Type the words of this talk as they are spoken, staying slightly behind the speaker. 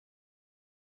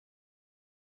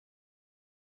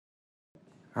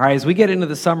All right, as we get into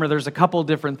the summer, there's a couple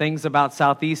different things about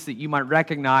Southeast that you might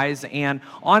recognize, and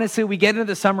honestly, we get into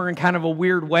the summer in kind of a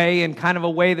weird way, and kind of a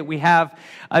way that we have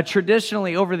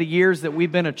traditionally over the years that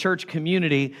we've been a church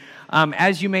community.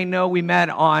 As you may know, we met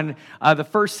on the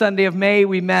first Sunday of May,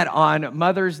 we met on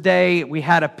Mother's Day, we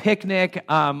had a picnic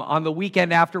on the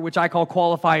weekend after, which I call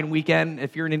qualifying weekend.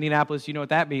 If you're in Indianapolis, you know what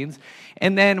that means.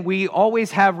 And then we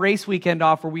always have race weekend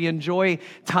off where we enjoy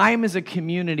time as a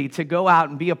community to go out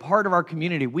and be a part of our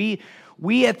community.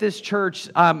 We at this church,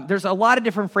 there's a lot of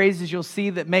different phrases you'll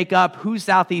see that make up who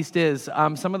Southeast is.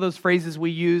 Some of those phrases we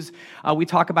use, we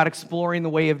talk about exploring the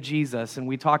way of Jesus, and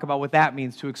we talk about what that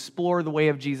means, to explore the way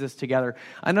of Jesus together.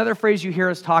 Another phrase you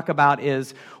hear us talk about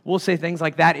is, we'll say things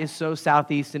like, that is so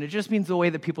Southeast, and it just means the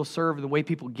way that people serve, the way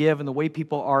people give, and the way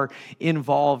people are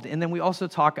involved. And then we also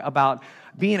talk about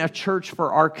being a church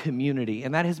for our community,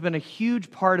 and that has been a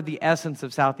huge part of the essence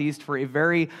of Southeast for a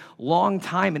very long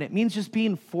time, and it means just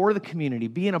being for the community,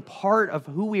 being a part of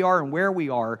who we are and where we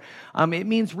are. It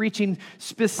means reaching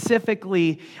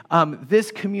specifically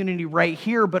this community right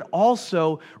here, but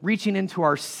also reaching into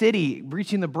our city,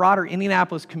 reaching the broader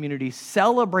Indianapolis community,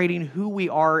 celebrating who we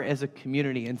are as a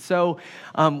community. And so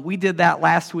we did that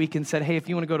last week and said, hey, if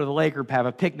you want to go to the lake or have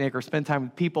a picnic or spend time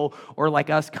with people, or like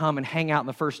us, come and hang out in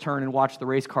the first turn and watch the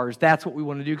race cars. That's what we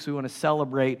want to do because we want to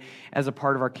celebrate as a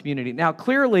part of our community. Now,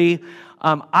 clearly,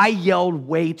 I yelled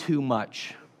way too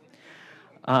much.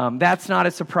 That's not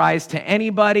a surprise to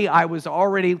anybody. I was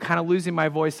already kind of losing my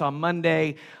voice on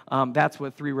Monday. That's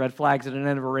what 3 red flags at an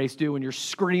end of a race do when you're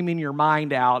screaming your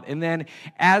mind out. And then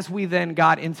as we then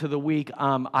got into the week,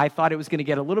 I thought it was going to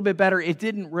get a little bit better. It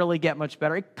didn't really get much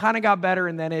better. It kind of got better,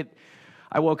 and then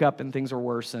I woke up and things were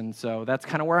worse, and so that's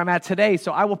kind of where I'm at today.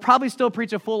 So I will probably still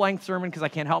preach a full-length sermon because I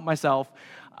can't help myself,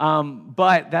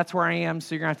 but that's where I am,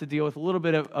 so you're going to have to deal with a little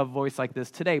bit of a voice like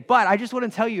this today. But I just want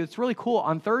to tell you, it's really cool.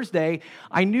 On Thursday,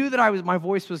 I knew that my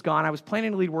voice was gone. I was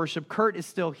planning to lead worship. Kurt is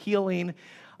still healing,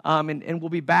 and we'll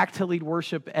be back to lead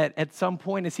worship at some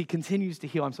point as he continues to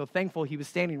heal. I'm so thankful he was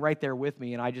standing right there with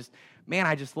me, and I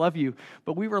just love you.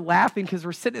 But we were laughing because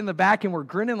we're sitting in the back and we're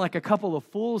grinning like a couple of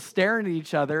fools staring at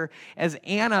each other as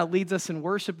Anna leads us in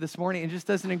worship this morning and just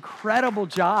does an incredible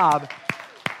job.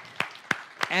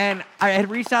 And I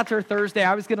had reached out to her Thursday.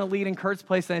 I was going to lead in Kurt's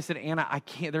place, and I said, Anna, I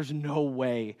can't. There's no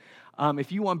way.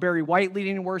 If you want Barry White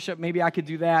leading in worship, maybe I could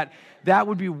do that. That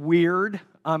would be weird,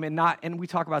 and we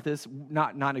talk about this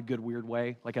not in a good weird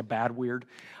way, like a bad weird.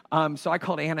 So I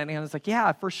called Anna, and Anna's like,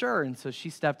 yeah, for sure. And so she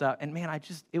stepped up, and man,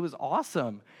 it was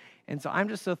awesome. And so I'm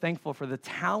just so thankful for the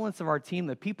talents of our team,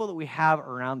 the people that we have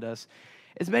around us.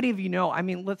 As many of you know, I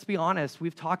mean, let's be honest,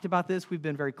 we've talked about this, we've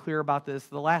been very clear about this.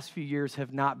 The last few years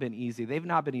have not been easy. They've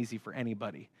not been easy for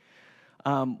anybody.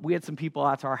 We had some people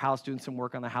out to our house doing some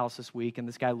work on the house this week, and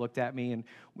this guy looked at me, and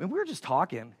we were just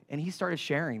talking, and he started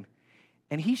sharing.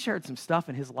 And he shared some stuff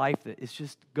in his life that is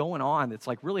just going on that's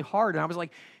like really hard. And I was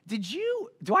like,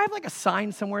 do I have like a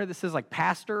sign somewhere that says like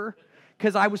pastor?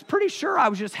 Because I was pretty sure I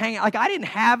was just hanging, like I didn't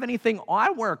have anything, I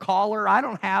don't wear a collar, I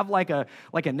don't have like a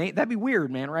name, that'd be weird,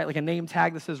 man, right? Like a name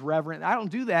tag that says reverend, I don't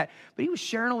do that. But he was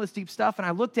sharing all this deep stuff, and I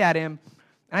looked at him,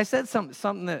 and I said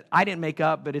something that I didn't make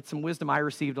up, but it's some wisdom I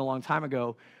received a long time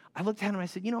ago. I looked at him and I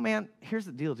said, you know, man, here's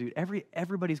the deal, dude.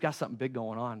 Everybody's got something big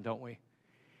going on, don't we?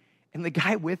 And the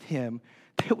guy with him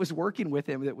that was working with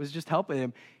him, that was just helping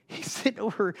him, he's sitting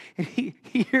over and he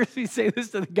hears me say this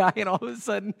to the guy, and all of a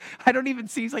sudden, I don't even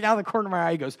see, he's like out of the corner of my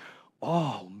eye, he goes,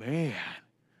 oh, man,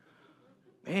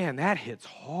 that hits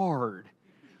hard.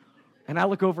 And I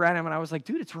look over at him, and I was like,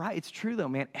 dude, it's right. It's true, though,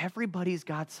 man. Everybody's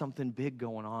got something big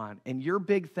going on, and your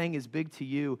big thing is big to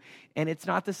you, and it's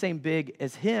not the same big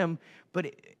as him, but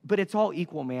it's all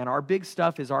equal, man. Our big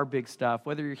stuff is our big stuff,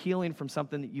 whether you're healing from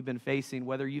something that you've been facing,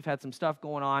 whether you've had some stuff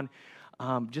going on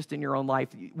just in your own life.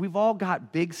 We've all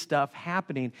got big stuff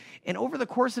happening, and over the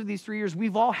course of these 3 years,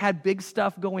 we've all had big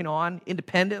stuff going on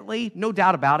independently, no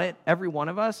doubt about it, every one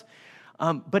of us,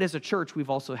 but as a church, we've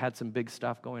also had some big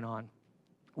stuff going on.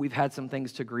 We've had some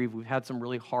things to grieve. We've had some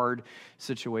really hard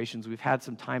situations. We've had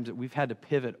some times that we've had to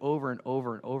pivot over and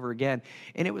over and over again.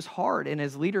 And it was hard. And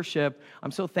as leadership,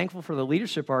 I'm so thankful for the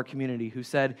leadership of our community who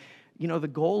said, you know, the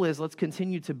goal is let's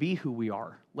continue to be who we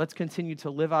are. Let's continue to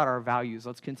live out our values.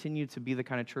 Let's continue to be the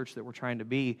kind of church that we're trying to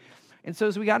be. And so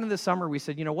as we got into the summer, we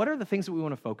said, you know, what are the things that we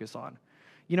want to focus on?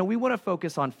 You know, we want to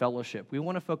focus on fellowship. We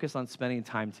want to focus on spending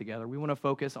time together. We want to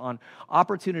focus on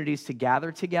opportunities to gather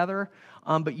together,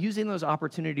 but using those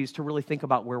opportunities to really think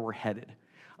about where we're headed.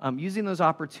 Using those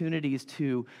opportunities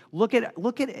to look at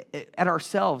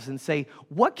ourselves and say,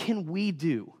 what can we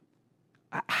do?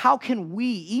 How can we,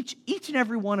 each and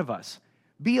every one of us,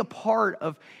 be a part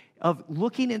of of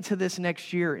looking into this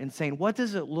next year and saying, what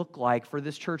does it look like for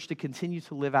this church to continue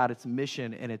to live out its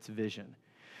mission and its vision?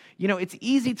 You know, it's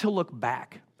easy to look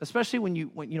back, especially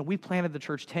when we planted the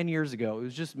church 10 years ago. It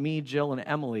was just me, Jill, and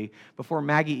Emily before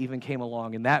Maggie even came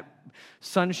along. And that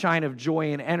sunshine of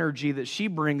joy and energy that she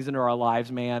brings into our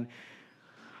lives, man,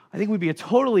 I think we'd be a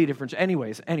totally different.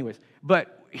 Anyways.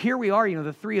 But here we are,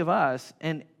 the three of us,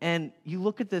 and you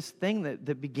look at this thing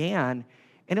that began,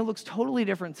 and it looks totally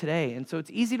different today. And so it's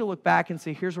easy to look back and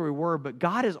say, here's where we were, but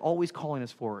God is always calling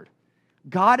us forward.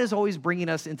 God is always bringing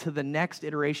us into the next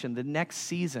iteration, the next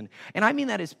season. And I mean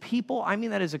that as people, I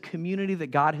mean that as a community that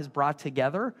God has brought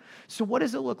together. So what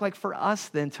does it look like for us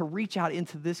then to reach out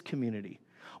into this community?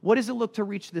 What does it look to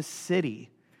reach this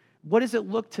city? What does it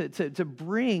look to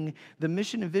bring the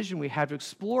mission and vision we have, to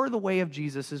explore the way of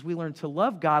Jesus as we learn to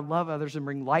love God, love others, and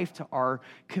bring life to our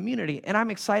community? And I'm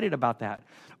excited about that.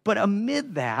 But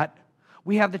amid that,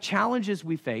 we have the challenges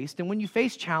we faced, and when you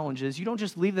face challenges, you don't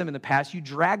just leave them in the past, you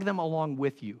drag them along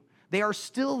with you. They are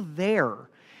still there.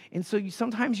 And so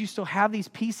sometimes you still have these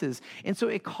pieces. And so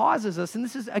it causes us, and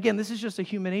this is just a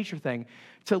human nature thing,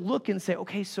 to look and say,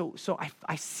 okay, so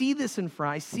I see this in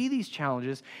front, I see these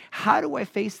challenges. How do I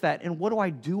face that, and what do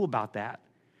I do about that?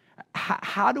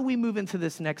 How do we move into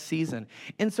this next season?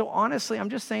 And so honestly, I'm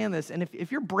just saying this, and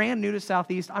if you're brand new to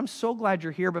Southeast, I'm so glad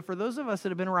you're here. But for those of us that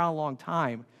have been around a long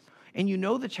time, and you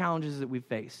know the challenges that we've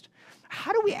faced,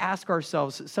 how do we ask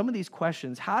ourselves some of these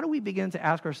questions? How do we begin to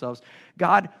ask ourselves,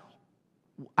 God,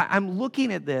 I'm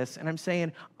looking at this and I'm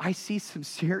saying, I see some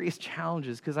serious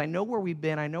challenges because I know where we've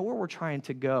been, I know where we're trying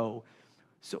to go.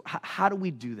 So how do we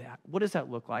do that? What does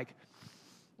that look like?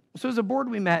 So as a board,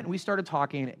 we met and we started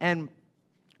talking, and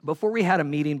before we had a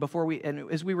meeting,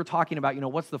 as we were talking about,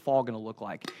 what's the fall going to look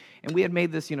like? And we had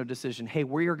made this, decision, hey,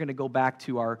 we are going to go back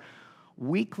to our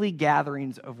weekly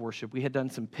gatherings of worship. We had done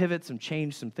some pivots, some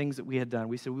change, some things that we had done.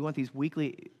 We said, we want these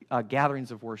weekly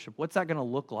gatherings of worship. What's that going to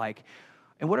look like?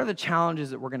 And what are the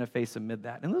challenges that we're going to face amid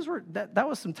that? And that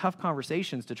was some tough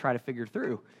conversations to try to figure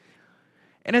through.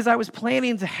 And as I was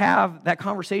planning to have that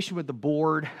conversation with the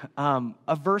board,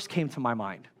 a verse came to my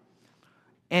mind.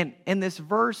 And this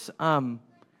verse, man,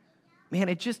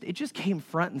 it just came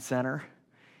front and center.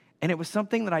 And it was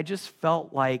something that I just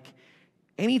felt like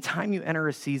anytime you enter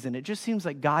a season, it just seems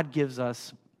like God gives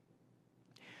us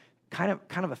kind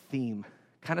of a theme,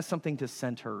 kind of something to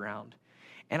center around.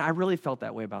 And I really felt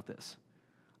that way about this.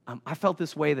 I felt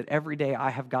this way that every day I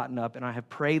have gotten up and I have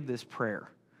prayed this prayer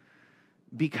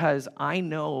because I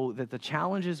know that the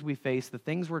challenges we face, the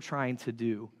things we're trying to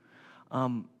do,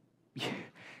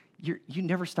 you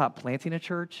never stop planting a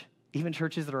church. Even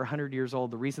churches that are 100 years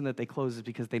old, the reason that they close is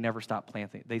because they never stopped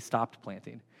planting. They stopped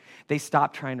planting. They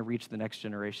stopped trying to reach the next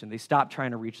generation. They stopped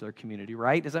trying to reach their community,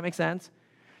 right? Does that make sense?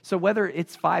 So whether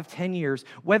it's 5, 10 years,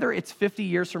 whether it's 50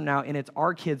 years from now and it's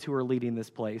our kids who are leading this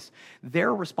place,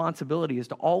 their responsibility is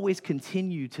to always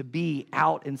continue to be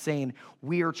out and saying,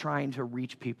 we are trying to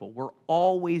reach people. We're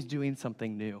always doing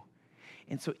something new.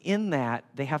 And so in that,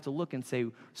 they have to look and say,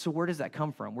 so where does that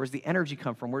come from? Where's the energy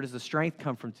come from? Where does the strength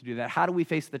come from to do that? How do we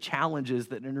face the challenges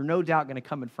that are no doubt going to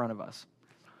come in front of us?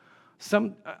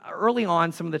 Early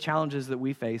on, some of the challenges that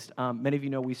we faced, many of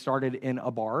you know we started in a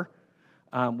bar,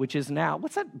 which is now,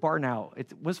 what's that bar now?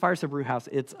 It was Fireside Brew House.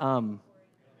 It's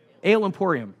Ale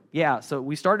Emporium. Yeah, so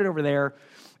we started over there.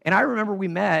 And I remember we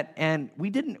met, and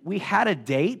we had a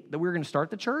date that we were going to start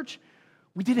the church.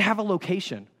 We didn't have a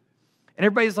location. And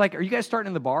everybody's like, are you guys starting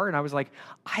in the bar? And I was like,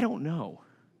 I don't know.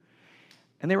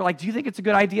 And they were like, do you think it's a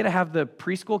good idea to have the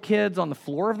preschool kids on the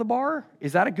floor of the bar?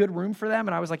 Is that a good room for them?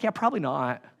 And I was like, yeah, probably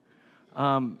not.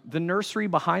 The nursery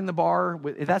behind the bar,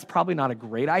 that's probably not a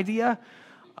great idea.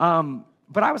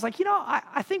 But I was like,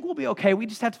 I think we'll be okay. We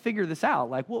just have to figure this out.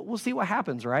 Like, we'll see what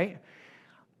happens, right?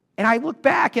 And I look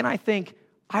back and I think,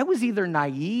 I was either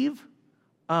naive,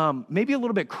 maybe a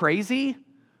little bit crazy,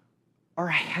 or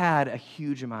I had a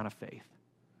huge amount of faith.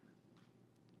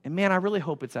 And man, I really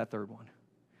hope it's that third one.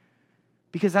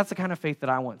 Because that's the kind of faith that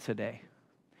I want today.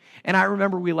 And I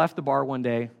remember we left the bar one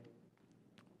day,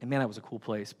 and man, that was a cool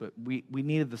place, but we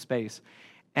needed the space.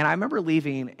 And I remember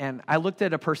leaving, and I looked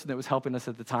at a person that was helping us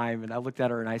at the time, and I looked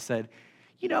at her and I said,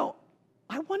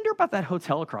 I wonder about that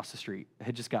hotel across the street that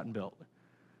had just gotten built.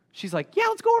 She's like, yeah,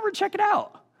 let's go over and check it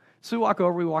out. So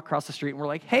we walk across the street, and we're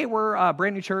like, hey, we're a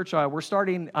brand new church. We're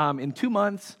starting in 2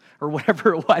 months or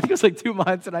whatever it was. I think it was like 2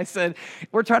 months. And I said,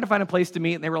 we're trying to find a place to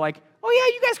meet. And they were like, oh,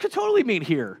 yeah, you guys could totally meet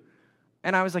here.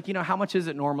 And I was like, how much is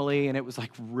it normally? And it was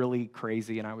like really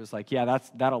crazy. And I was like, yeah,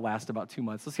 that'll last about 2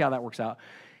 months. Let's see how that works out.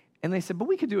 And they said, but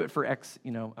we could do it for X,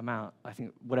 amount. I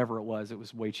think whatever it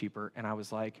was way cheaper. And I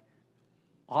was like,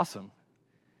 awesome.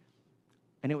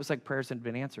 And it was like prayers had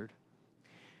been answered.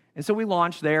 And so we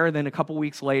launched there, and then a couple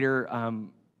weeks later,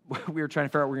 we were trying to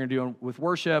figure out what we were going to do with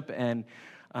worship, and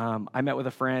I met with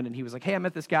a friend, and he was like, hey, I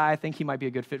met this guy. I think he might be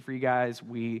a good fit for you guys.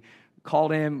 We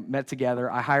called him, met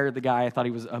together. I hired the guy. I thought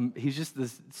he's just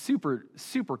this super,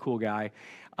 super cool guy,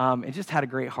 and just had a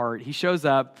great heart. He shows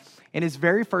up, and his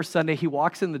very first Sunday, he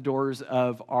walks in the doors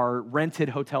of our rented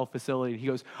hotel facility. He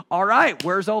goes, all right,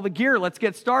 where's all the gear? Let's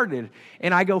get started.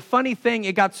 And I go, funny thing,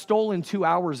 it got stolen 2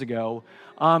 hours ago.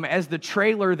 As the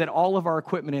trailer that all of our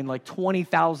equipment in, like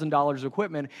 $20,000 of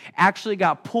equipment, actually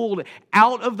got pulled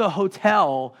out of the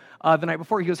hotel the night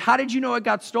before. He goes, how did you know it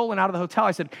got stolen out of the hotel?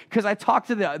 I said, because I talked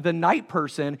to the night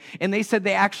person, and they said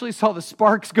they actually saw the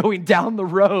sparks going down the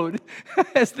road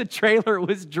as the trailer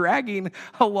was dragging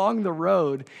along the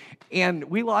road. And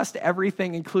we lost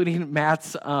everything, including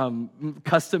Matt's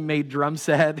custom-made drum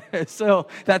set. So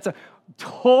that's a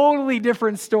totally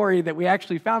different story that we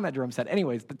actually found that drum set.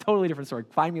 Anyways, the totally different story.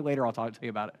 Find me later, I'll talk to you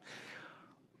about it.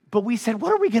 But we said,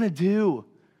 what are we going to do?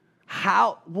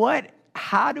 How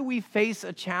do we face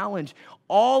a challenge?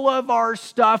 All of our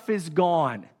stuff is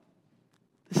gone.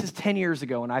 This is 10 years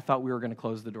ago, and I thought we were going to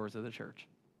close the doors of the church.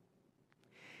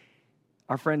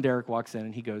 Our friend Derek walks in,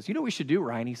 and he goes, you know what we should do,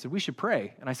 Ryan? He said, we should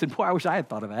pray. And I said, boy, I wish I had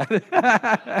thought of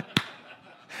that.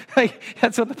 Like,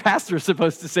 that's what the pastor is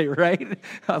supposed to say, right?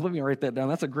 Let me write that down.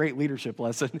 That's a great leadership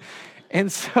lesson. And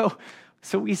so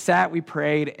we sat, we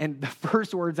prayed, and the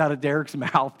first words out of Derek's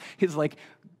mouth is like,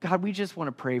 God, we just want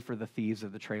to pray for the thieves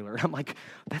of the trailer. And I'm like,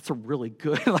 that's a really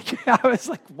good, I was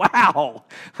like, wow.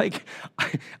 Like,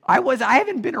 I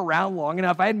haven't been around long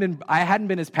enough. I hadn't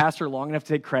been his pastor long enough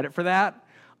to take credit for that.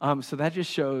 So that just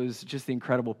shows just the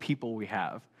incredible people we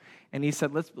have. And he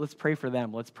said, let's pray for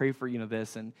them. Let's pray for,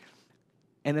 this.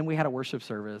 And then we had a worship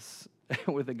service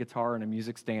with a guitar and a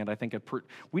music stand. I think they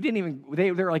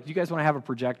were like, do you guys want to have a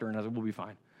projector? And I was like, we'll be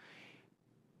fine.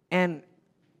 And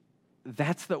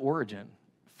that's the origin.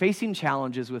 Facing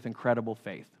challenges with incredible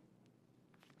faith.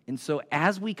 And so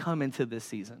as we come into this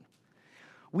season,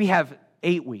 we have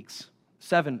 8 weeks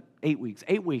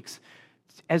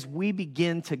as we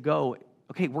begin to go,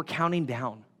 okay, we're counting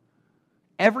down.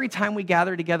 Every time we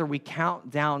gather together, we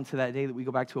count down to that day that we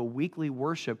go back to a weekly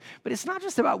worship. But it's not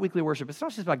just about weekly worship. It's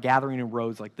not just about gathering in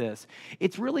rows like this.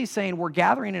 It's really saying we're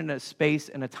gathering in a space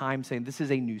and a time saying this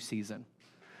is a new season.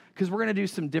 Because we're going to do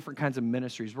some different kinds of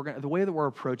ministries. The way that we're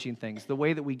approaching things, the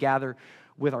way that we gather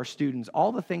with our students,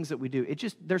 all the things that we do,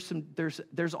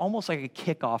 there's almost like a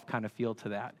kickoff kind of feel to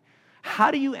that. How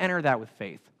do you enter that with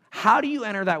faith? How do you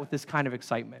enter that with this kind of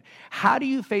excitement? How do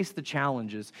you face the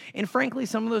challenges? And frankly,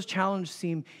 some of those challenges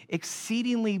seem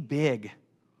exceedingly big.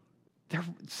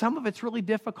 Some of it's really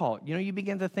difficult. You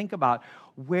begin to think about,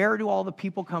 where do all the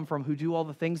people come from who do all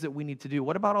the things that we need to do?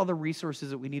 What about all the resources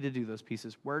that we need to do those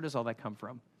pieces? Where does all that come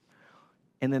from?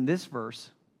 And then this verse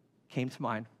came to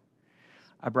mind.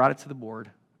 I brought it to the board.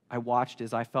 I watched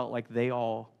as I felt like they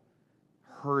all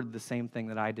heard the same thing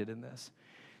that I did in this.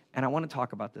 And I want to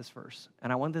talk about this verse.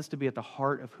 And I want this to be at the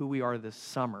heart of who we are this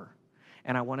summer.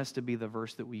 And I want us to be the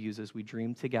verse that we use as we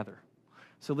dream together.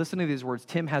 So listen to these words.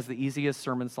 Tim has the easiest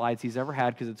sermon slides he's ever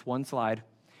had because it's one slide,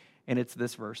 and it's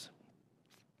this verse.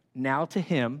 Now to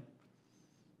him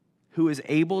who is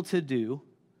able to do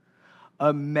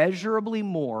immeasurably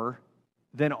more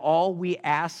than all we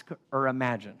ask or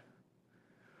imagine,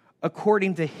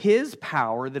 according to his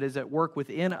power that is at work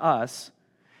within us,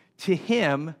 to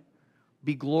him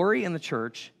be glory in the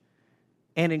church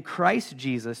and in Christ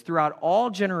Jesus throughout all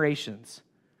generations,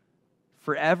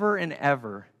 forever and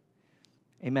ever.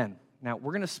 Amen. Now,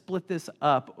 we're going to split this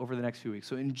up over the next few weeks.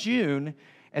 So in June,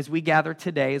 as we gather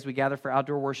today, as we gather for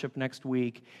outdoor worship next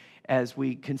week, as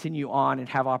we continue on and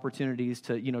have opportunities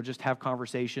to, just have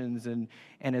conversations, and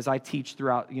as I teach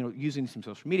throughout, using some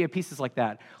social media, pieces like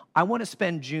that, I want to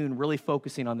spend June really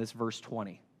focusing on this verse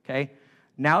 20, okay?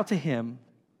 Now to him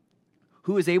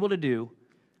who is able to do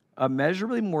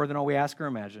immeasurably more than all we ask or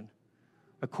imagine,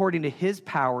 according to his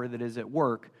power that is at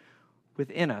work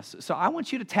within us. So I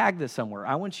want you to tag this somewhere.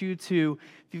 I want you to,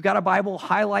 if you've got a Bible,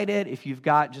 highlight it. If you've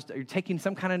got you're taking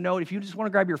some kind of note, if you just want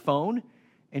to grab your phone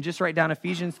and just write down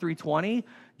Ephesians 3:20,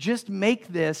 just make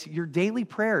this your daily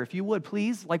prayer. If you would,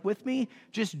 please, with me,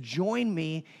 just join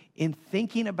me in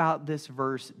thinking about this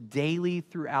verse daily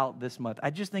throughout this month. I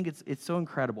just think it's so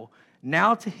incredible.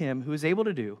 Now to him who is able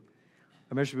to do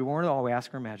immeasurably more than all we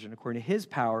ask or imagine, according to his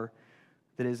power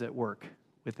that is at work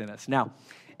within us. Now,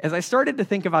 as I started to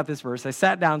think about this verse, I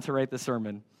sat down to write the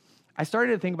sermon. I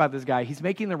started to think about this guy. He's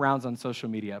making the rounds on social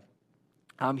media.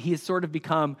 He has sort of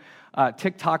become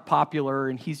TikTok popular,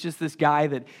 and he's just this guy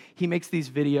that he makes these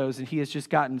videos, and he has just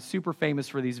gotten super famous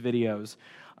for these videos.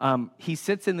 He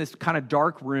sits in this kind of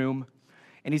dark room,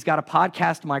 and he's got a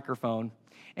podcast microphone,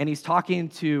 and he's talking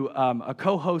to a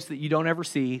co-host that you don't ever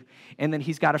see, and then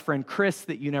he's got a friend, Chris,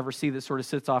 that you never see that sort of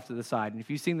sits off to the side. And if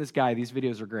you've seen this guy, these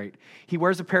videos are great. He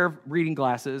wears a pair of reading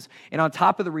glasses, and on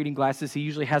top of the reading glasses, he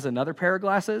usually has another pair of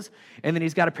glasses, and then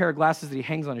he's got a pair of glasses that he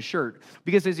hangs on his shirt.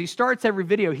 Because as he starts every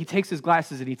video, he takes his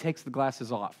glasses and he takes the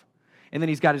glasses off. And then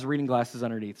he's got his reading glasses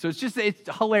underneath. So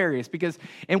it's hilarious because,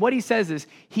 and what he says is,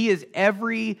 he is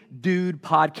every dude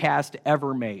podcast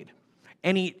ever made.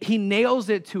 And he nails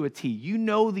it to a T. You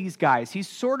know these guys. He's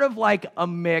sort of like a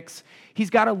mix.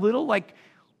 He's got a little like,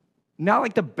 not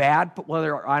like the bad,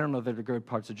 well, I don't know that they're good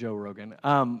parts of Joe Rogan.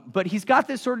 But he's got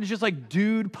this sort of just like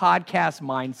dude podcast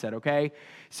mindset, okay?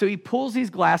 So he pulls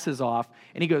these glasses off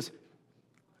and he goes,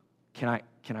 can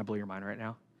I blow your mind right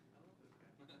now?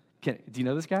 Do you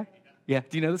know this guy? Yeah,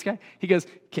 do you know this guy? He goes,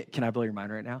 can I blow your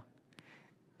mind right now?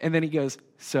 And then he goes,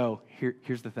 so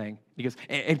here's the thing. He goes,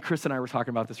 and Chris and I were talking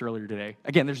about this earlier today.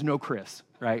 Again, there's no Chris,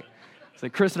 right? It's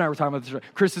like Chris and I were talking about this.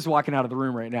 Chris is walking out of the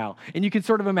room right now. And you can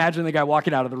sort of imagine the guy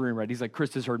walking out of the room, right? He's like,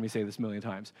 Chris has heard me say this a million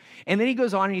times. And then he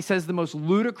goes on and he says the most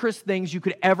ludicrous things you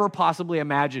could ever possibly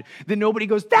imagine. Then nobody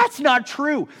goes, that's not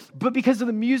true. But because of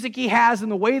the music he has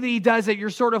and the way that he does it, you're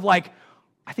sort of like,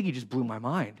 I think he just blew my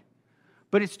mind.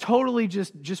 But it's totally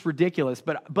just ridiculous.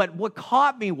 But what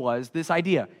caught me was this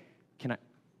idea,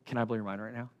 can I blow your mind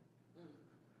right now?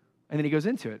 And then he goes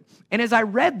into it. And as I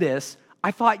read this,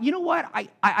 I thought, you know what?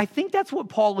 I think that's what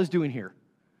Paul is doing here.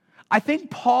 I think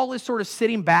Paul is sort of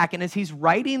sitting back, and as he's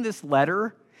writing this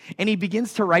letter, and he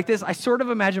begins to write this, I sort of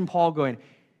imagine Paul going,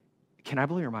 can I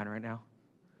blow your mind right now?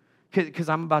 Because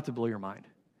I'm about to blow your mind.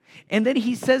 And then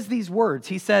he says these words.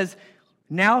 He says,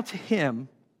 now to him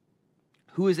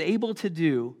who is able to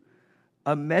do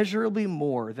immeasurably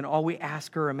more than all we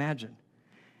ask or imagine.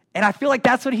 And I feel like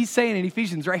that's what he's saying in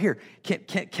Ephesians right here.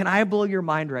 Can I blow your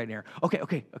mind right now? Okay.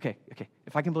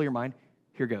 If I can blow your mind,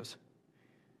 here goes.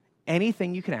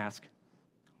 Anything you can ask,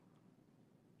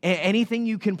 anything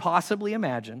you can possibly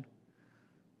imagine,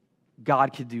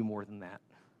 God could do more than that.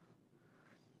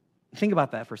 Think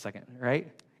about that for a second,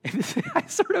 right? I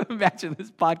sort of imagine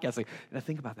this podcast like, now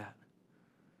think about that.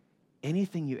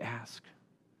 Anything you ask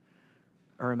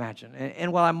or imagine.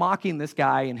 And while I'm mocking this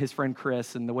guy and his friend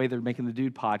Chris and the way they're making the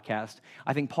Dude podcast,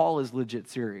 I think Paul is legit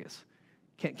serious.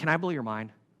 Can I blow your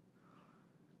mind?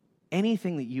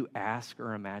 Anything that you ask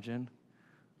or imagine,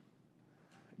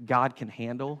 God can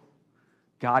handle,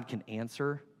 God can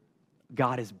answer.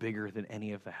 God is bigger than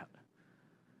any of that.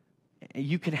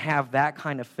 You can have that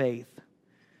kind of faith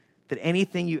that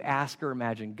anything you ask or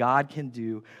imagine, God can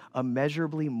do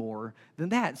immeasurably more than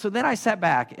that. So then I sat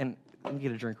back, and let me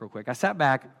get a drink real quick. I sat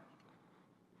back,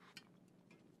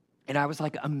 and I was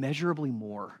like, immeasurably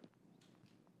more.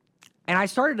 And I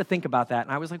started to think about that,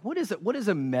 and I was like, what does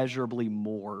immeasurably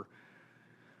more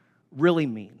really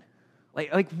mean?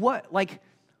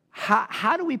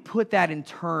 How do we put that in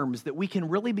terms that we can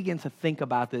really begin to think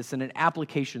about this in an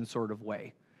application sort of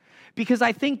way? Because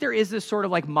I think there is this sort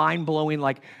of like mind-blowing,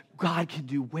 like, God can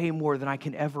do way more than I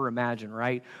can ever imagine,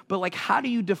 right? But like, how do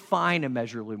you define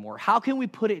immeasurably more? How can we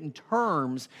put it in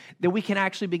terms that we can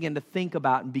actually begin to think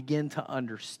about and begin to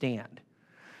understand?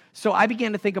 So I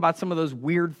began to think about some of those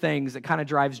weird things that kind of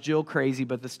drives Jill crazy,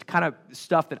 but this kind of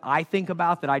stuff that I think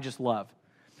about that I just love.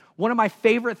 One of my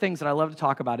favorite things that I love to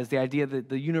talk about is the idea that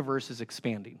the universe is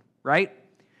expanding, right?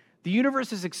 The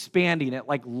universe is expanding at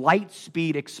like light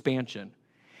speed expansion.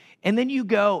 And then you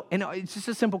go, and it's just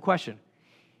a simple question.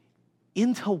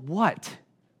 Into what?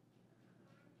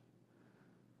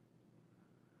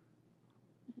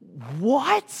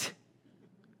 What?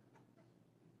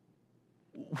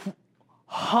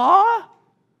 Huh?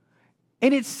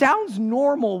 And it sounds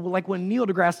normal, like when Neil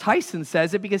deGrasse Tyson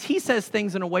says it, because he says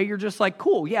things in a way you're just like,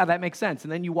 cool, yeah, that makes sense.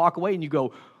 And then you walk away and you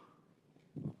go,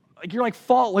 you're like,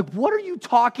 what are you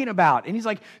talking about? And he's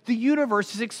like, the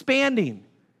universe is expanding.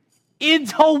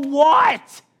 Into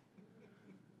what?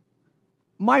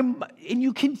 And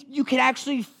you can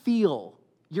actually feel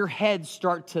your head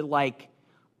start to like,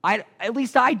 at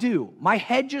least I do. My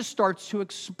head just starts to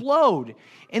explode.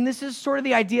 And this is sort of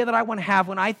the idea that I want to have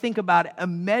when I think about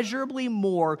immeasurably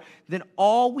more than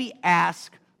all we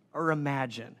ask or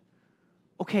imagine.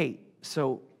 Okay,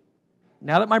 so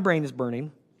now that my brain is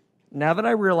burning, now that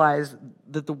I realize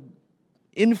that the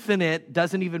infinite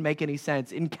doesn't even make any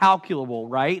sense, incalculable,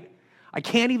 right? I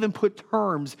can't even put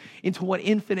terms into what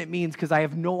infinite means because I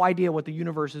have no idea what the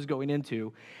universe is going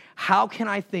into. How can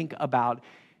I think about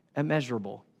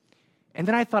immeasurable? And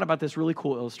then I thought about this really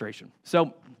cool illustration.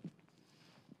 So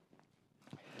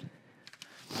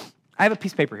I have a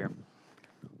piece of paper here.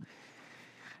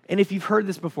 And if you've heard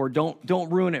this before,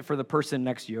 don't ruin it for the person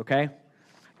next to you, okay?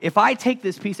 If I take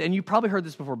this piece, and you probably heard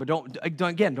this before, but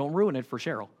don't ruin it for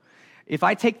Cheryl. If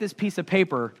I take this piece of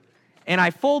paper and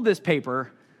I fold this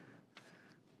paper,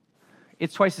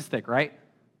 it's twice as thick, right?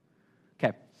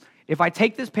 Okay. If I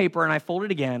take this paper and I fold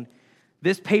it again,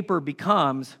 this paper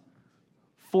becomes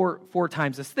four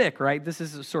times as thick, right? This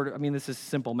is this is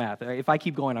simple math. If I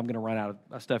keep going, I'm going to run out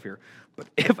of stuff here. But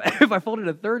if I fold it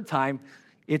a third time,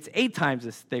 it's 8 times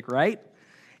as thick, right?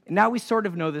 And now we sort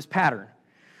of know this pattern.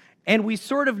 And we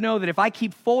sort of know that if I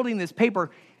keep folding this paper,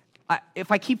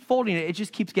 it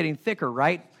just keeps getting thicker,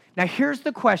 right? Now, here's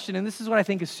the question, and this is what I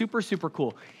think is super, super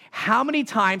cool. How many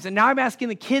times, and now I'm asking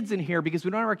the kids in here because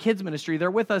we don't have our kids ministry,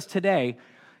 they're with us today.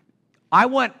 I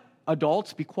want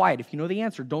adults, be quiet. If you know the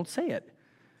answer, don't say it.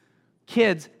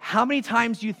 Kids, how many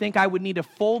times do you think I would need to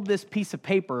fold this piece of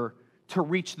paper to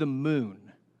reach the moon?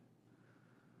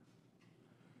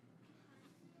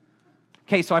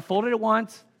 Okay, so I folded it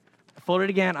once, I folded it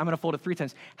again, I'm going to fold it 3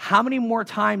 times. How many more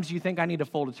times do you think I need to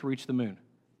fold it to reach the moon?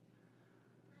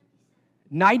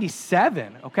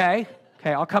 97, okay.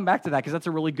 Okay, I'll come back to that because that's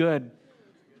a really good.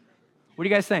 What do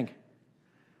you guys think?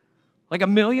 Like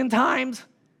 1,000,000 times?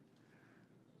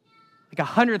 Like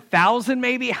 100,000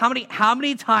 maybe? How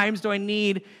many times do I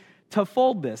need to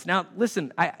fold this? Now,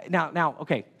 listen,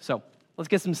 okay, so let's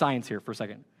get some science here for a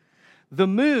second. The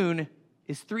moon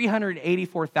is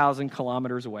 384,000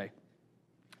 kilometers away.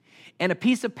 And a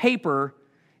piece of paper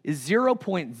is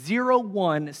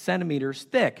 0.01 centimeters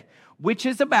thick, which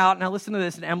is about, now listen to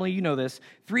this, and Emily, you know this,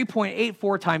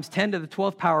 3.84 times 10 to the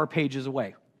 12th power pages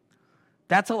away.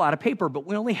 That's a lot of paper, but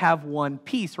we only have one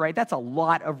piece, right? That's a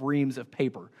lot of reams of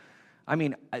paper. I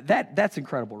mean, that's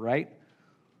incredible, right?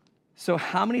 So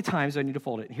how many times do I need to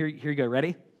fold it? Here you go,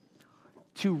 ready?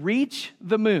 To reach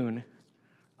the moon,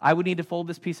 I would need to fold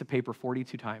this piece of paper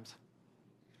 42 times.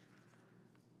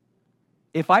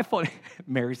 If I fold,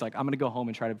 Mary's like, I'm going to go home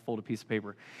and try to fold a piece of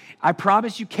paper. I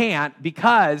promise you can't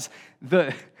because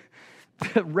the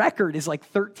record is like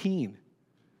 13.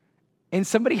 And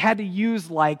somebody had to use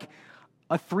like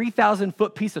a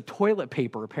 3,000-foot piece of toilet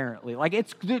paper, apparently. Like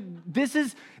this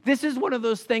is one of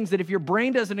those things that if your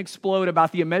brain doesn't explode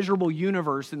about the immeasurable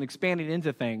universe and expanding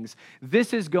into things,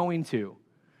 this is going to.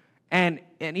 And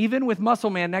even with Muscle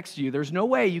Man next to you, there's no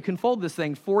way you can fold this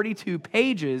thing 42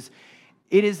 pages.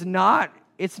 It's not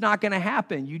going to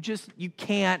happen. You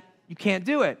can't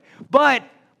do it. But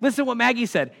listen to what Maggie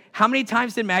said. How many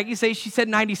times did Maggie say? She said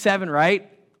 97,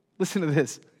 right? Listen to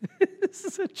this. This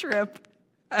is a trip.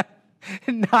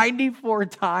 94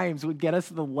 times would get us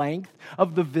the length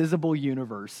of the visible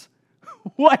universe.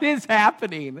 What is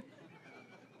happening?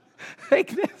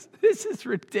 Like this is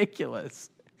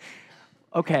ridiculous.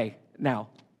 Okay, now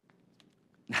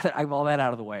that I have all that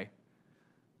out of the way,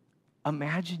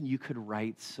 imagine you could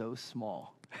write so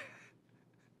small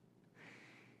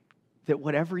that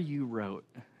whatever you wrote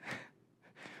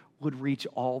would reach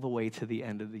all the way to the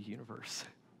end of the universe.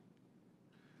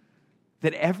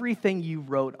 That everything you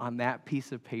wrote on that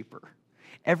piece of paper,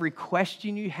 every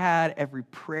question you had, every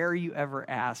prayer you ever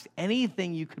asked,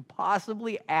 anything you could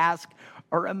possibly ask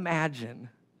or imagine,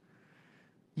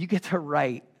 you get to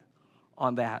write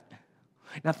on that.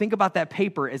 Now think about that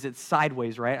paper as it's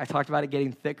sideways, right? I talked about it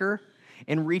getting thicker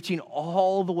and reaching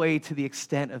all the way to the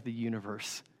extent of the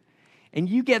universe. And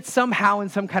you get somehow in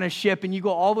some kind of ship and you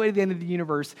go all the way to the end of the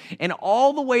universe, and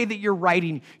all the way that you're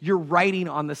writing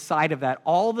on the side of that.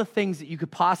 All the things that you could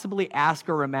possibly ask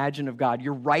or imagine of God,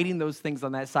 you're writing those things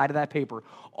on that side of that paper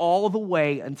all the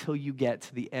way until you get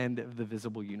to the end of the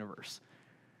visible universe.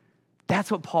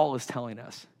 That's what Paul is telling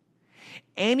us.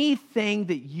 Anything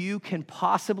that you can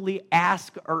possibly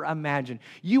ask or imagine,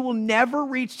 you will never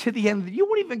reach to the end. You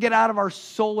won't even get out of our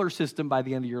solar system by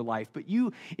the end of your life. But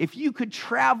if you could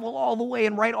travel all the way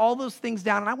and write all those things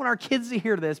down, and I want our kids to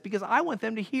hear this because I want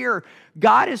them to hear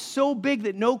God is so big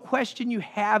that no question you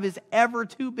have is ever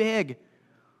too big.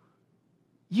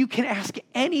 You can ask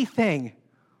anything.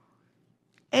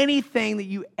 Anything that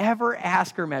you ever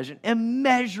ask or imagine,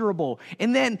 immeasurable.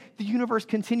 And then the universe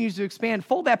continues to expand.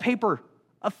 Fold that paper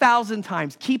 1,000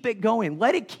 times. Keep it going.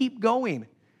 Let it keep going.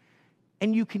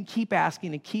 And you can keep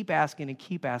asking and keep asking and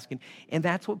keep asking. And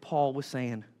that's what Paul was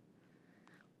saying.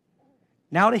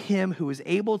 Now to him who is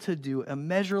able to do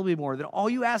immeasurably more than all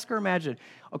you ask or imagine,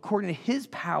 according to his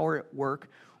power at work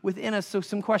within us. So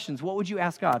some questions. What would you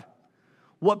ask God?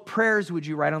 What prayers would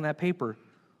you write on that paper?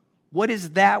 What is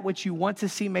that which you want to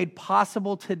see made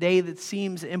possible today that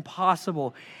seems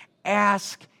impossible?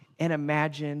 Ask and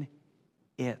imagine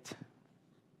it.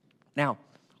 Now,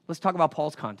 let's talk about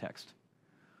Paul's context.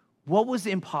 What was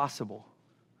impossible?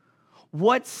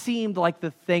 What seemed like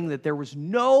the thing that there was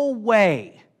no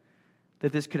way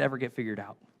that this could ever get figured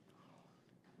out?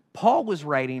 Paul was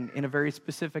writing in a very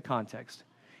specific context.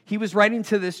 He was writing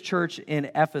to this church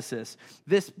in Ephesus.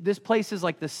 This place is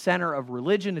like the center of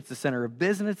religion. It's the center of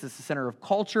business. It's the center of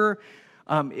culture.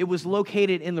 It was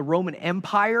located in the Roman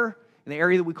Empire, in the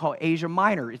area that we call Asia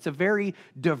Minor. It's a very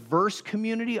diverse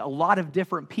community. A lot of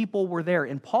different people were there.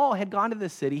 And Paul had gone to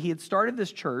this city. He had started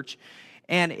this church,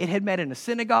 and it had met in a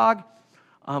synagogue.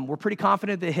 We're pretty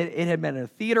confident that it had met in a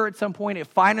theater at some point. It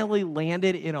finally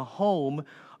landed in a home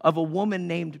of a woman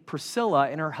named Priscilla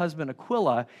and her husband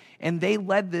Aquila, and they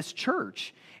led this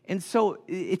church. And so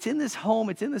it's in this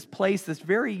home, it's in this place, this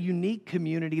very unique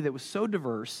community that was so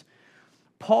diverse.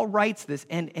 Paul writes this,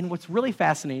 and what's really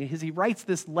fascinating is he writes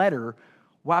this letter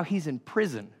while he's in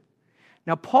prison.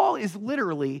 Now, Paul is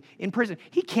literally in prison.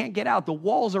 He can't get out. The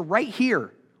walls are right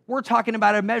here. We're talking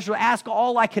about immeasurable. Ask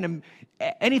all I can,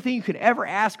 anything you could ever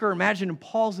ask or imagine, and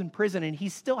Paul's in prison, and he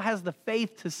still has the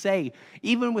faith to say,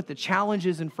 even with the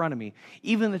challenges in front of me,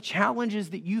 even the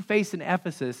challenges that you face in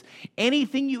Ephesus,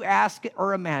 anything you ask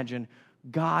or imagine,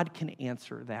 God can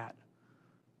answer that.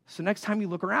 So next time you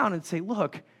look around and say,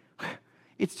 look,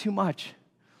 it's too much.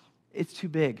 It's too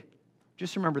big.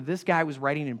 Just remember, this guy was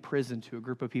writing in prison to a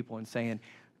group of people and saying,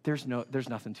 there's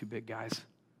nothing too big, guys.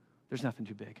 There's nothing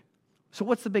too big. So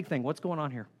what's the big thing? What's going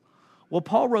on here? Well,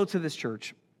 Paul wrote to this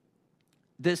church.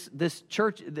 This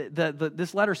church,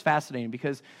 this letter's fascinating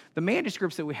because the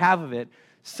manuscripts that we have of it,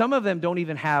 some of them don't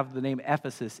even have the name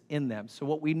Ephesus in them. So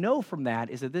what we know from that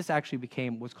is that this actually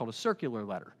became what's called a circular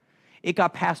letter. It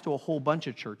got passed to a whole bunch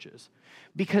of churches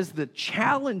because the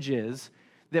challenges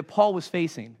that Paul was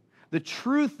facing, the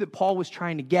truth that Paul was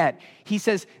trying to get, he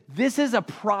says, this is a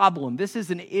problem, this is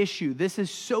an issue, this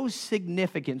is so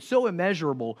significant, so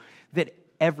immeasurable that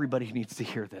everybody needs to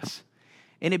hear this.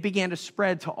 And it began to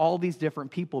spread to all these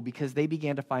different people because they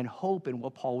began to find hope in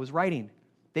what Paul was writing.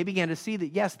 They began to see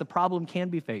that, yes, the problem can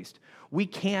be faced. We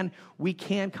can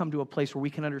come to a place where we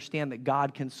can understand that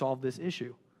God can solve this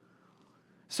issue.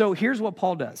 So here's what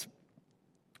Paul does.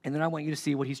 And then I want you to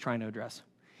see what he's trying to address.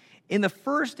 In the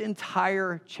first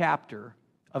entire chapter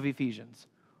of Ephesians,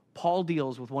 Paul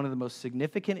deals with one of the most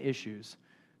significant issues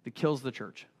that kills the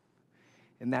church,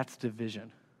 and that's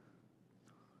division.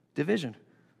 Division.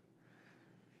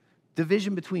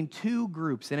 Division between two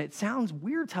groups. And it sounds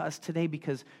weird to us today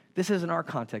because this isn't our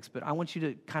context, but I want you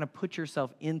to kind of put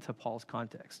yourself into Paul's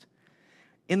context.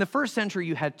 In the first century,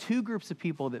 you had two groups of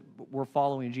people that were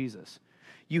following Jesus.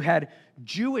 You had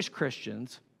Jewish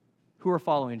Christians who were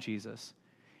following Jesus,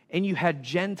 and you had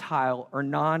Gentile or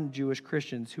non-Jewish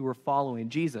Christians who were following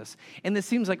Jesus. And this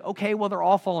seems like, okay, well, they're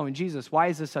all following Jesus. Why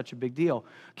is this such a big deal?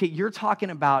 Okay, you're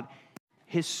talking about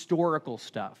historical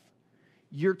stuff.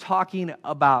 You're talking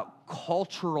about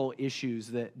cultural issues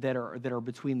that are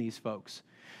between these folks.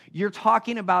 You're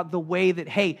talking about the way that,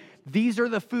 hey, these are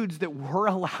the foods that we're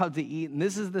allowed to eat, and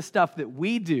this is the stuff that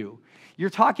we do. You're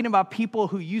talking about people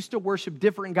who used to worship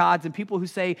different gods and people who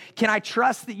say, can I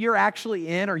trust that you're actually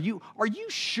in? Are you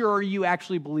sure you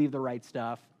actually believe the right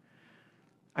stuff?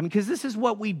 I mean, because this is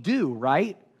what we do,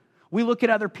 right? We look at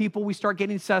other people, we start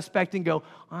getting suspect and go,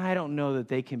 I don't know that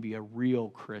they can be a real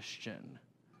Christian.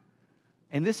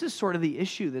 And this is sort of the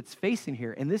issue that's facing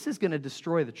here, and this is going to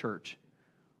destroy the church.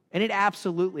 And it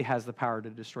absolutely has the power to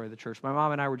destroy the church. My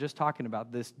mom and I were just talking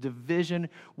about this. Division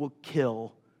will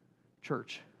kill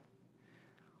church.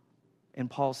 And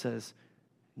Paul says,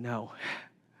 no.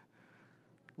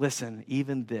 Listen,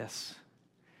 even this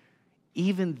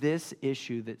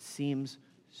issue that seems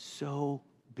so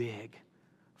big.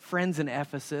 Friends in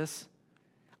Ephesus,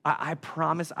 I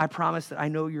promise that I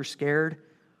know you're scared.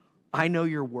 I know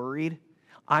you're worried.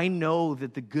 I know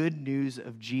that the good news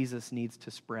of Jesus needs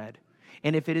to spread.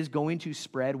 And if it is going to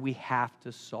spread, we have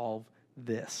to solve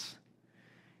this.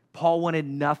 Paul wanted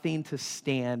nothing to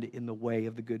stand in the way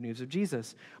of the good news of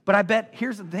Jesus. But I bet,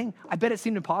 here's the thing, I bet it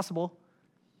seemed impossible.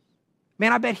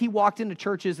 Man, I bet he walked into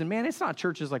churches, and man, it's not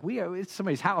churches like it's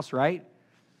somebody's house, right?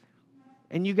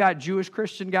 And you got Jewish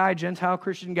Christian guy, Gentile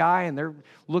Christian guy, and they're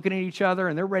looking at each other,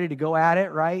 and they're ready to go at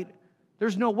it, right?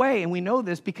 There's no way, and we know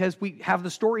this because we have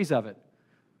the stories of it.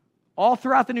 All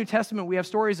throughout the New Testament, we have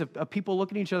stories of people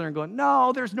looking at each other and going,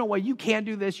 no, there's no way. You can't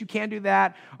do this. You can't do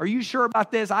that. Are you sure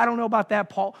about this? I don't know about that.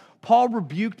 Paul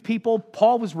rebuked people.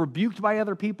 Paul was rebuked by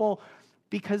other people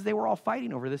because they were all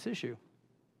fighting over this issue.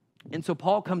 And so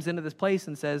Paul comes into this place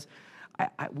and says,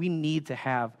 we need to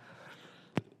have,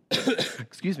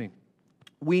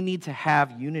 we need to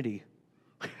have unity.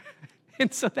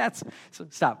 And so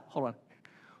stop, hold on.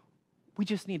 We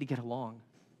just need to get along.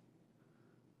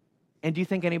 And do you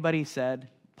think anybody said,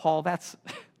 Paul,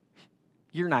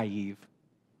 you're naive.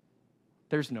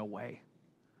 There's no way.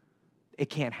 It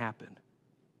can't happen.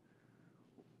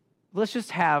 Let's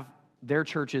just have their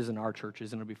churches and our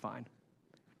churches and it'll be fine.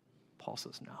 Paul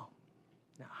says, no.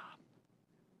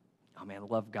 Oh man, the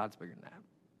love of God's bigger than that.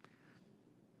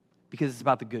 Because it's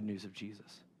about the good news of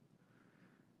Jesus.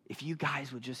 If you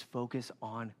guys would just focus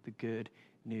on the good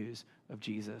news of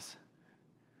Jesus,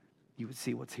 you would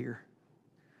see what's here.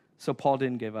 So Paul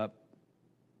didn't give up.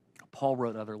 Paul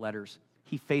wrote other letters.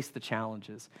 He faced the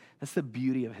challenges. That's the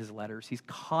beauty of his letters. He's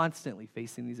constantly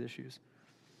facing these issues.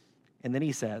 And then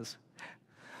he says,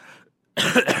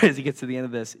 as he gets to the end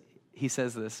of this, he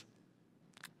says this,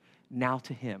 now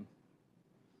to him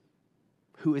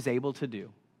who is able to do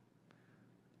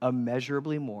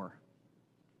immeasurably more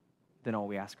than all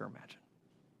we ask or imagine.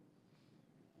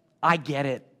 I get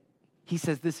it. He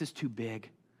says this is too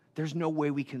big. There's no way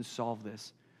we can solve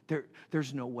this.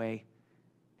 There's no way.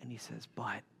 And he says,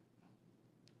 but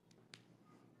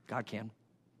God can.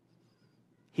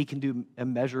 He can do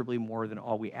immeasurably more than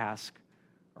all we ask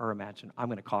or imagine. I'm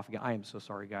going to cough again. I am so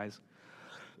sorry, guys.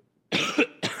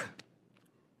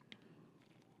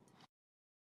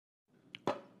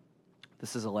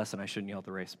 This is a lesson I shouldn't yell at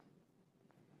the race.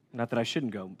 Not that I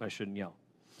shouldn't go, but I shouldn't yell.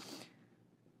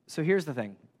 So here's the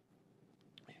thing.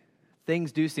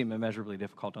 Things do seem immeasurably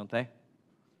difficult, don't they?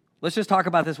 Let's just talk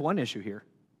about this one issue here.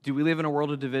 Do we live in a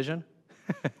world of division?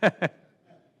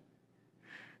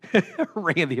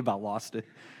 Randy about lost it.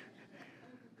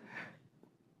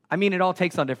 I mean, it all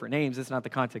takes on different names. It's not the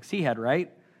context he had,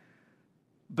 right?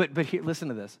 But here, listen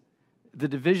to this. The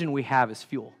division we have is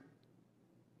fuel.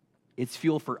 It's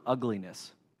fuel for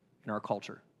ugliness in our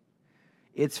culture.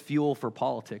 It's fuel for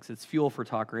politics. It's fuel for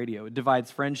talk radio. It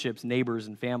divides friendships, neighbors,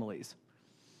 and families.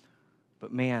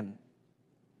 But man,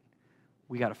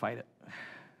 we got to fight it.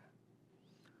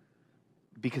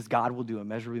 Because God will do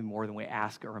immeasurably more than we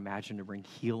ask or imagine to bring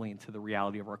healing to the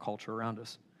reality of our culture around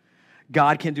us.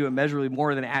 God can do immeasurably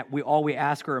more than all we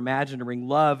ask or imagine to bring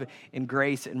love and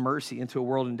grace and mercy into a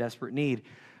world in desperate need.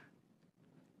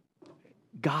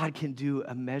 God can do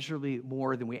immeasurably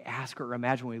more than we ask or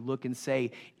imagine when we look and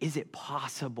say, is it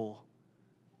possible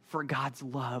for God's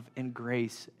love and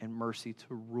grace and mercy to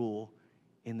rule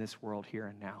in this world here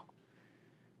and now?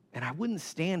 And I wouldn't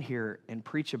stand here and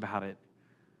preach about it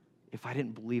if I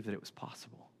didn't believe that it was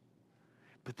possible.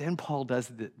 But then Paul does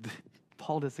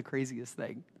the craziest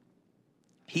thing.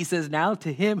 He says, now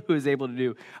to him who is able to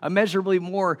do immeasurably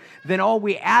more than all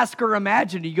we ask or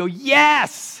imagine. You go,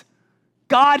 yes,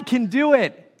 God can do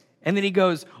it. And then he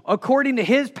goes, according to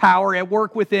his power at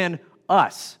work within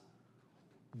us.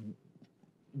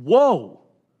 Whoa.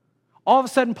 All of a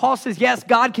sudden, Paul says, yes,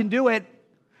 God can do it.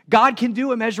 God can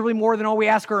do immeasurably more than all we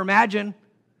ask or imagine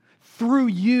through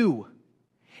you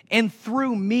and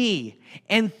through me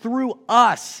and through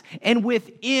us and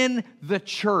within the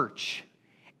church.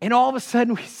 And all of a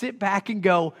sudden, we sit back and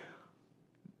go,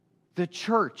 the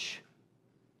church,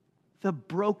 the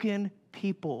broken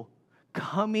people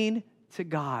coming to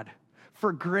God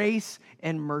for grace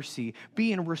and mercy,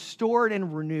 being restored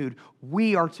and renewed,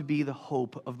 we are to be the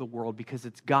hope of the world because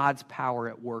it's God's power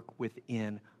at work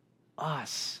within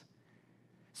us.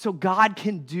 So God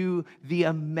can do the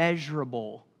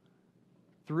immeasurable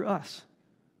through us.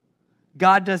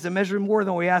 God does immeasurably more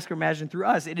than we ask or imagine through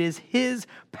us. It is his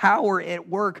power at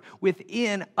work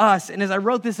within us. And as I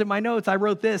wrote this in my notes, I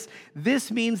wrote this. This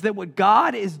means that what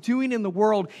God is doing in the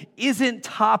world isn't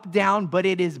top down, but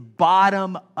it is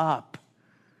bottom up.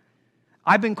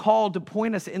 I've been called to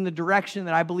point us in the direction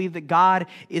that I believe that God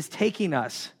is taking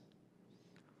us.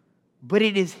 But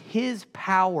it is his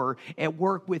power at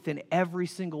work within every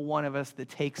single one of us that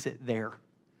takes it there.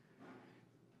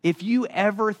 If you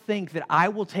ever think that I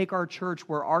will take our church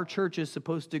where our church is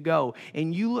supposed to go,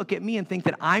 and you look at me and think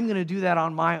that I'm going to do that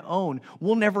on my own,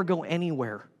 we'll never go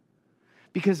anywhere.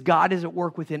 Because God is at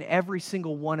work within every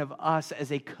single one of us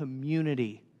as a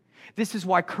community. This is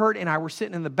why Kurt and I were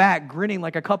sitting in the back grinning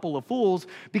like a couple of fools,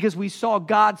 because we saw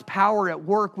God's power at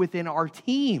work within our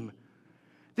team.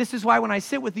 This is why when I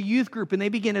sit with the youth group and they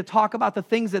begin to talk about the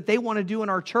things that they want to do in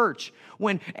our church,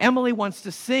 when Emily wants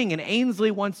to sing and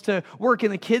Ainsley wants to work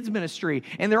in the kids ministry,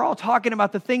 and they're all talking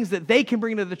about the things that they can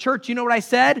bring to the church, you know what I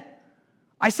said?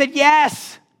 I said,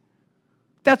 yes,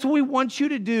 that's what we want you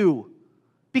to do.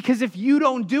 Because if you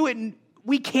don't do it,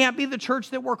 we can't be the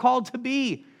church that we're called to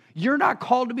be. You're not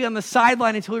called to be on the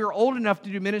sideline until you're old enough to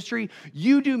do ministry.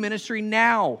 You do ministry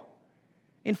now.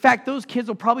 In fact, those kids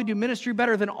will probably do ministry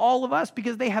better than all of us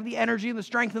because they have the energy and the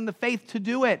strength and the faith to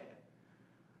do it.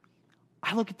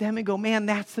 I look at them and go, man,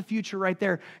 that's the future right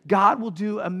there. God will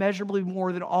do immeasurably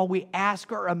more than all we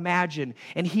ask or imagine,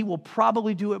 and he will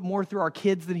probably do it more through our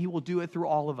kids than he will do it through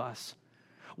all of us.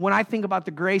 When I think about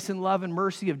the grace and love and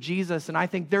mercy of Jesus, and I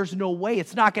think there's no way,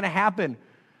 it's not going to happen.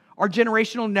 Our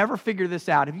generation will never figure this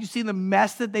out. Have you seen the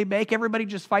mess that they make? Everybody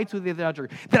just fights with each other.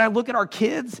 Then I look at our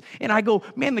kids, and I go,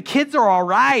 man, the kids are all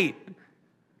right.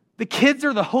 The kids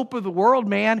are the hope of the world,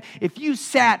 man. If you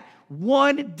sat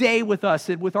one day with us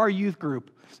and with our youth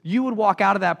group, you would walk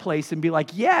out of that place and be like,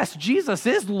 yes, Jesus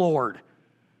is Lord.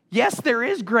 Yes, there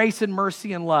is grace and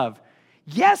mercy and love.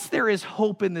 Yes, there is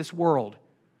hope in this world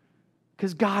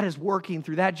because God is working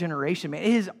through that generation, man.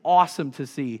 It is awesome to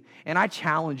see. And I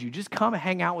challenge you, just come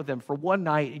hang out with them for one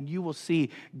night and you will see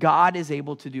God is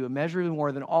able to do immeasurably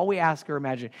more than all we ask or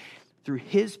imagine through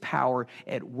his power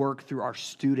at work through our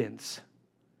students.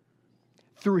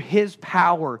 Through his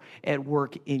power at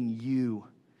work in you,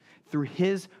 through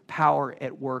his power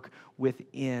at work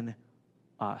within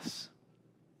us.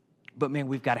 But man,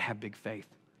 we've got to have big faith.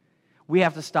 We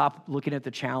have to stop looking at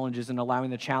the challenges and allowing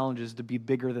the challenges to be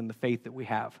bigger than the faith that we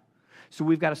have. So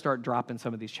we've got to start dropping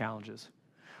some of these challenges.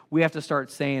 We have to start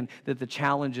saying that the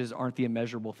challenges aren't the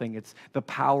immeasurable thing. It's the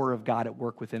power of God at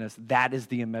work within us. That is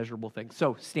the immeasurable thing.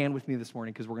 So stand with me this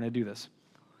morning because we're going to do this.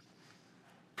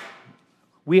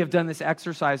 We have done this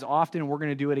exercise often, and we're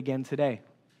going to do it again today.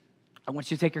 I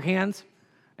want you to take your hands,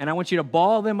 and I want you to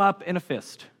ball them up in a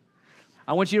fist.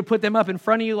 I want you to put them up in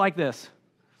front of you like this,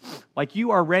 like you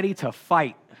are ready to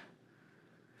fight.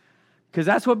 Because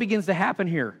that's what begins to happen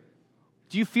here.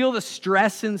 Do you feel the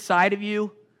stress inside of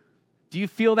you? Do you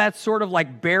feel that sort of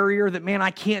like barrier that, man, I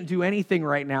can't do anything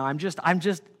right now. I'm just,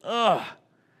 ugh.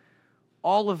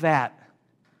 All of that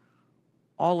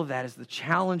is the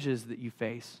challenges that you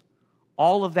face.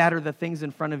 All of that are the things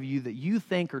in front of you that you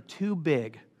think are too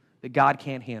big that God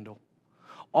can't handle.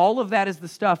 All of that is the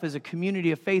stuff as a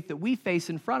community of faith that we face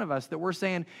in front of us that we're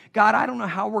saying, God, I don't know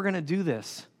how we're going to do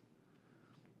this.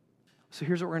 So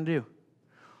here's what we're going to do.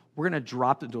 We're going to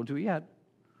drop don't do it yet.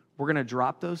 We're going to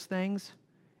drop those things,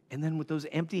 and then with those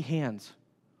empty hands,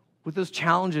 with those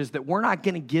challenges that we're not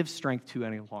going to give strength to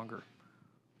any longer,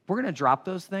 we're going to drop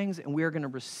those things, and we are going to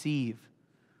receive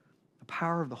the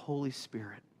power of the Holy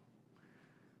Spirit.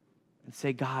 And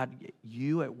say, God,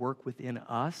 you at work within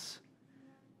us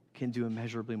can do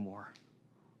immeasurably more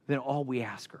than all we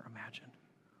ask or imagine.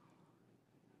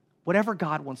 Whatever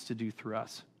God wants to do through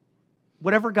us,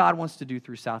 whatever God wants to do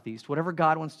through Southeast, whatever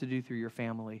God wants to do through your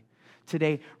family,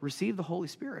 today, receive the Holy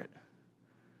Spirit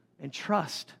and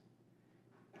trust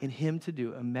in him to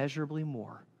do immeasurably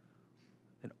more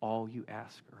than all you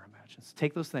ask or imagine. So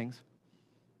take those things.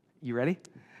 You ready?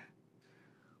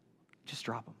 Just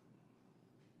drop them.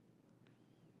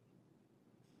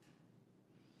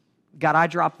 God, I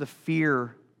drop the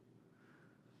fear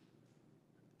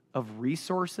of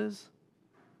resources.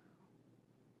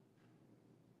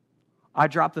 I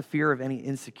drop the fear of any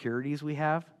insecurities we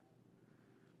have.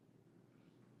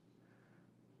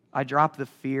 I drop the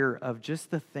fear of just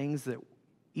the things that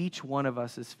each one of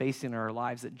us is facing in our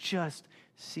lives that just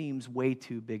seems way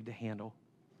too big to handle.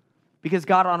 Because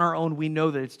God, on our own, we know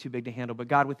that it's too big to handle. But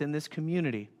God, within this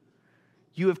community,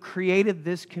 you have created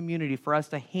this community for us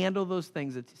to handle those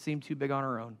things that seem too big on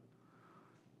our own.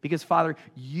 Because, Father,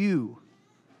 you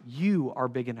are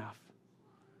big enough.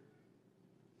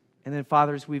 And then,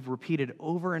 Father, as we've repeated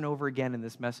over and over again in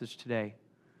this message today,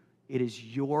 it is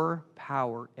your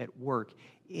power at work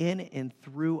in and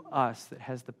through us that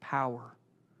has the power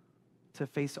to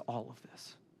face all of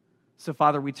this. So,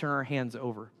 Father, we turn our hands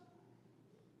over.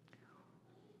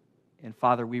 And,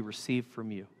 Father, we receive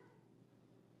from you.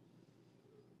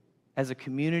 As a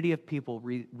community of people,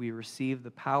 we receive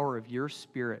the power of your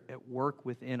Spirit at work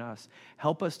within us.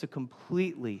 Help us to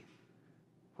completely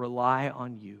rely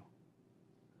on you.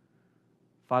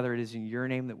 Father, it is in your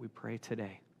name that we pray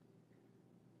today.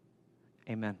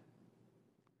 Amen.